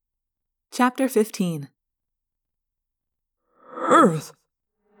Chapter 15. Earth?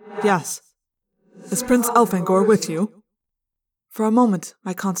 Yes. Is Prince Elfangor with you? For a moment,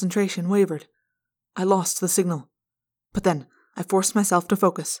 my concentration wavered. I lost the signal. But then, I forced myself to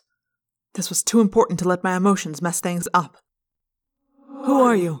focus. This was too important to let my emotions mess things up. Who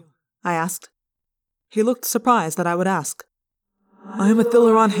are you? I asked. He looked surprised that I would ask. I am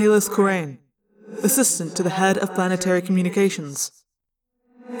Athilaron Halis Corain, assistant to the head of planetary communications.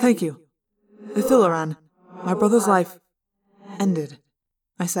 Thank you. Athilaron, my brother's life ended,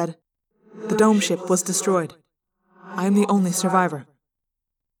 I said. The dome ship was destroyed. I am the only survivor.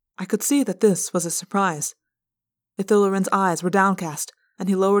 I could see that this was a surprise. Athilaron's eyes were downcast, and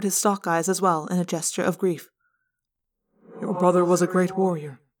he lowered his stalk eyes as well in a gesture of grief. Your brother was a great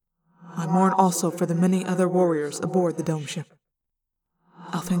warrior. I mourn also for the many other warriors aboard the dome ship.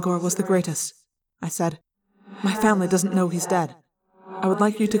 Elfangor was the greatest, I said. My family doesn't know he's dead. I would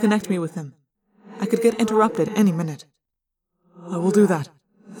like you to connect me with him. I could get interrupted any minute. I will do that.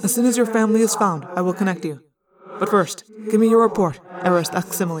 As soon as your family is found, I will connect you. But first, give me your report, Erist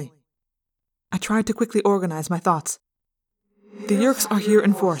Aximili. I tried to quickly organize my thoughts. The Yeerks are here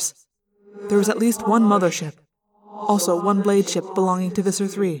in force. There is at least one mothership, also one blade ship belonging to Visser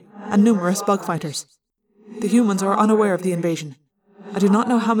 3, and numerous bug fighters. The humans are unaware of the invasion. I do not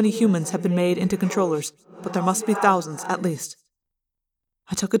know how many humans have been made into controllers, but there must be thousands at least.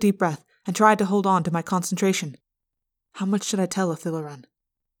 I took a deep breath and tried to hold on to my concentration. How much should I tell Athilaron?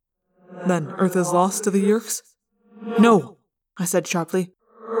 Then Earth is lost to the Yeerks? No, I said sharply.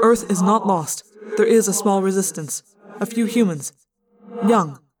 Earth is not lost. There is a small resistance. A few humans.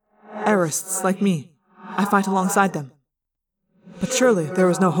 Young. Erists like me. I fight alongside them. But surely there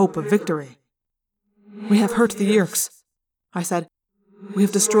is no hope of victory. We have hurt the Yeerks, I said. We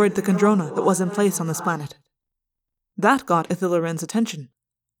have destroyed the Kandrona that was in place on this planet. That got Athilaron's attention.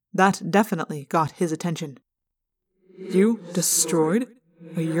 That definitely got his attention. You destroyed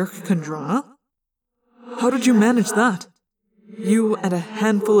a Yeerk Kandrona? How did you manage that? You and a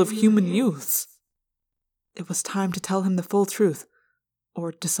handful of human youths. It was time to tell him the full truth,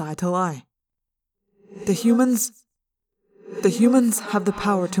 or decide to lie. The humans have the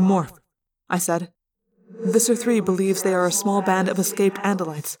power to morph, I said. Visser 3 believes they are a small band of escaped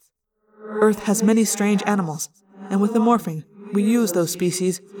Andalites. Earth has many strange animals, and with the morphing, we use those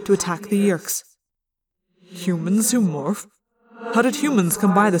species to attack the Yeerks. Humans who morph? How did humans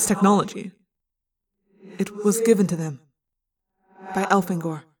come by this technology? It was given to them. By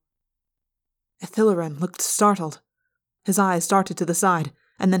Elfangor. Athilaron looked startled. His eyes darted to the side,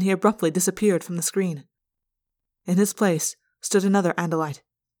 and then he abruptly disappeared from the screen. In his place stood another Andalite.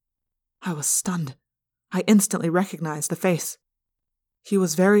 I was stunned. I instantly recognized the face. He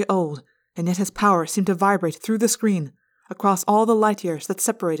was very old, and yet his power seemed to vibrate through the screen, across all the light years that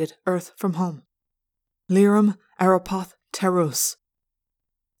separated Earth from home. Liram Arapoth Terus.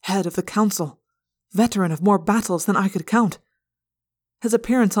 Head of the Council. Veteran of more battles than I could count. His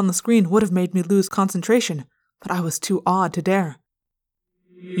appearance on the screen would have made me lose concentration, but I was too awed to dare.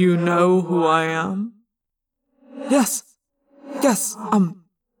 You know who I am? Yes,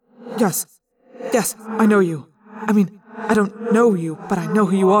 I know you. I mean, I don't know you, but I know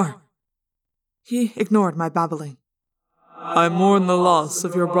who you are. He ignored my babbling. I mourn the loss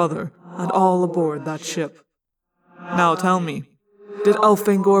of your brother and all aboard that ship. Now tell me, did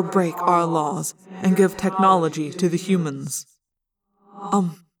Elfangor break our laws and give technology to the humans?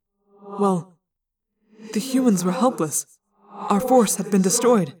 Well, the humans were helpless. Our force had been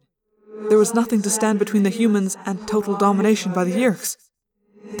destroyed. There was nothing to stand between the humans and total domination by the Yeerks.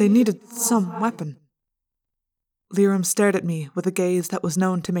 They needed some weapon. Liram stared at me with a gaze that was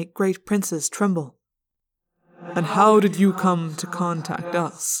known to make great princes tremble. And how did you come to contact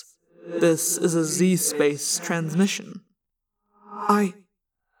us? This is a Z-space transmission. I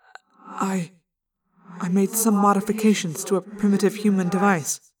made some modifications to a primitive human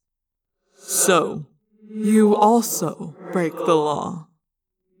device. So, you also break the law.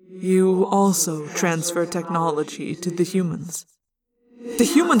 You also transfer technology to the humans. The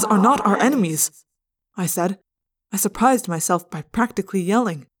humans are not our enemies, I said. I surprised myself by practically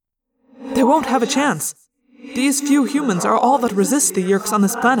yelling. They won't have a chance. These few humans are all that resist the Yeerks on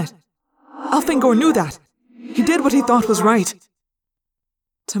this planet. Elfangor knew that. He did what he thought was right.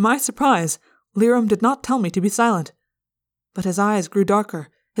 To my surprise, Liram did not tell me to be silent, but his eyes grew darker,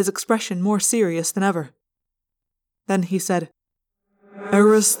 his expression more serious than ever. Then he said,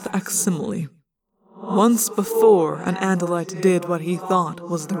 Erist Aximili. Once before, an Andalite did what he thought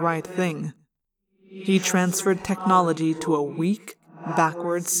was the right thing. He transferred technology to a weak,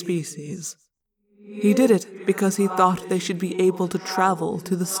 backward species. He did it because he thought they should be able to travel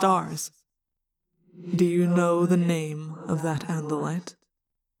to the stars. Do you know the name of that Andalite?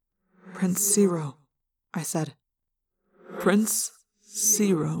 Prince Zero, I said. Prince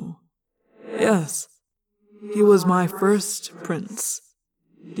Zero. Yes, he was my first prince.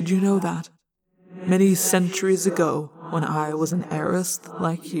 Did you know that? Many centuries ago, when I was an heiress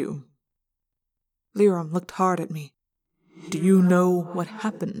like you. Liram looked hard at me. Do you know what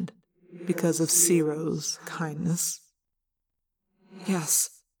happened because of Zero's kindness? Yes,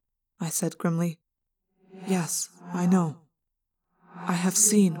 I said grimly. Yes, I know. I have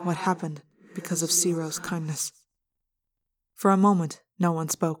seen what happened because of Zero's kindness. For a moment, no one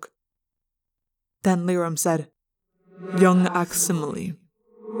spoke. Then Liram said, Young Aximili,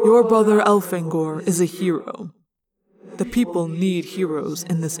 your brother Elfangor is a hero. The people need heroes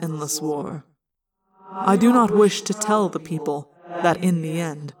in this endless war. I do not wish to tell the people that in the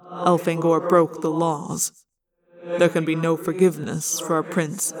end, Elfangor broke the laws. There can be no forgiveness for a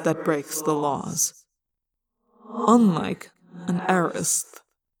prince that breaks the laws. Unlike an heiress.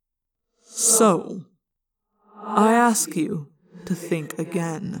 So, I ask you to think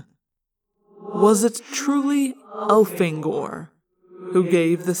again. Was it truly Elfangor who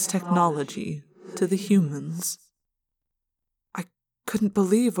gave this technology to the humans? I couldn't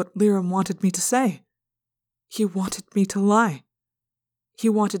believe what Liram wanted me to say. He wanted me to lie. He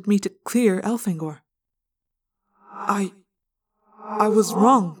wanted me to clear Elfangor. I was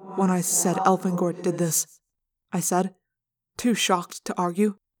wrong when I said Elfangor did this, I said, too shocked to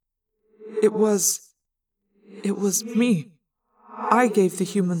argue. It was me. I gave the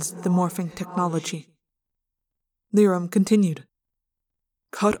humans the morphing technology. Liram continued.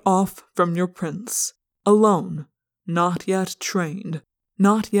 Cut off from your prince, alone, not yet trained,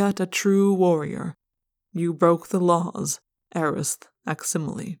 not yet a true warrior. You broke the laws, Arist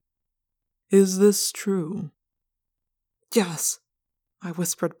Aximili. Is this true? Yes, I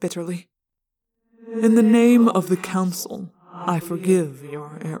whispered bitterly. In the name of the council, I forgive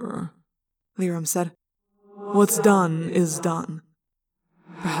your error, Liram said. What's done is done.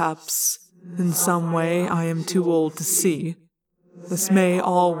 Perhaps, in some way I am too old to see, this may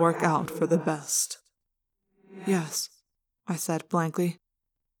all work out for the best. Yes, I said blankly.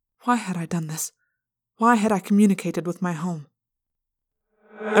 Why had I done this? Why had I communicated with my home?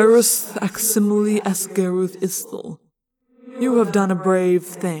 Erus Aximili Esgeruth Isthel, you have done a brave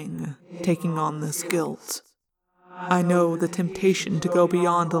thing, taking on this guilt. I know the temptation to go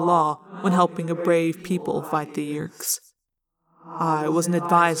beyond the law when helping a brave people fight the Yerks. I was an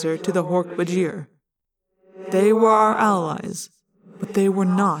advisor to the Hork-Bajir. They were our allies, but they were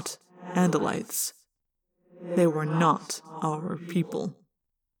not Andalites. They were not our people.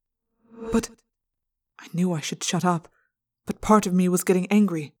 But I knew I should shut up, but part of me was getting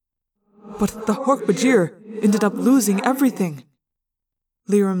angry. But the Hork-Bajir ended up losing everything.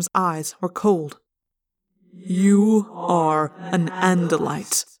 Liram's eyes were cold. You are an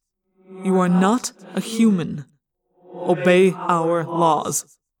Andalite. You are not a human. Obey our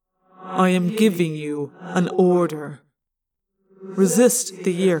laws. I am giving you an order. Resist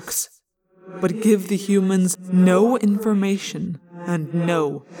the Yerks, but give the humans no information and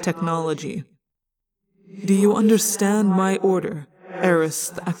no technology. Do you understand my order,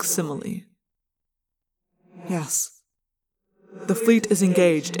 Arist Aximili? Yes. The fleet is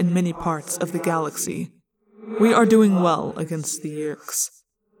engaged in many parts of the galaxy. We are doing well against the Yerks,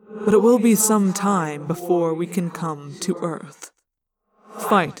 but it will be some time before we can come to Earth.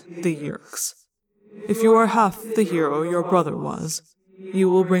 Fight the Yerks. If you are half the hero your brother was, you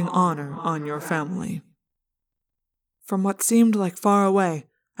will bring honor on your family. From what seemed like far away,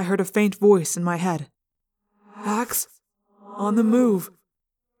 I heard a faint voice in my head. Ax? On the move.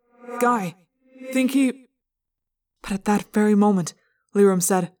 Guy, think he... But at that very moment, Liram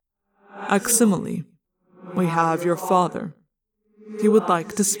said, Aximili, we have your father. He would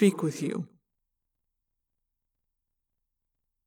like to speak with you.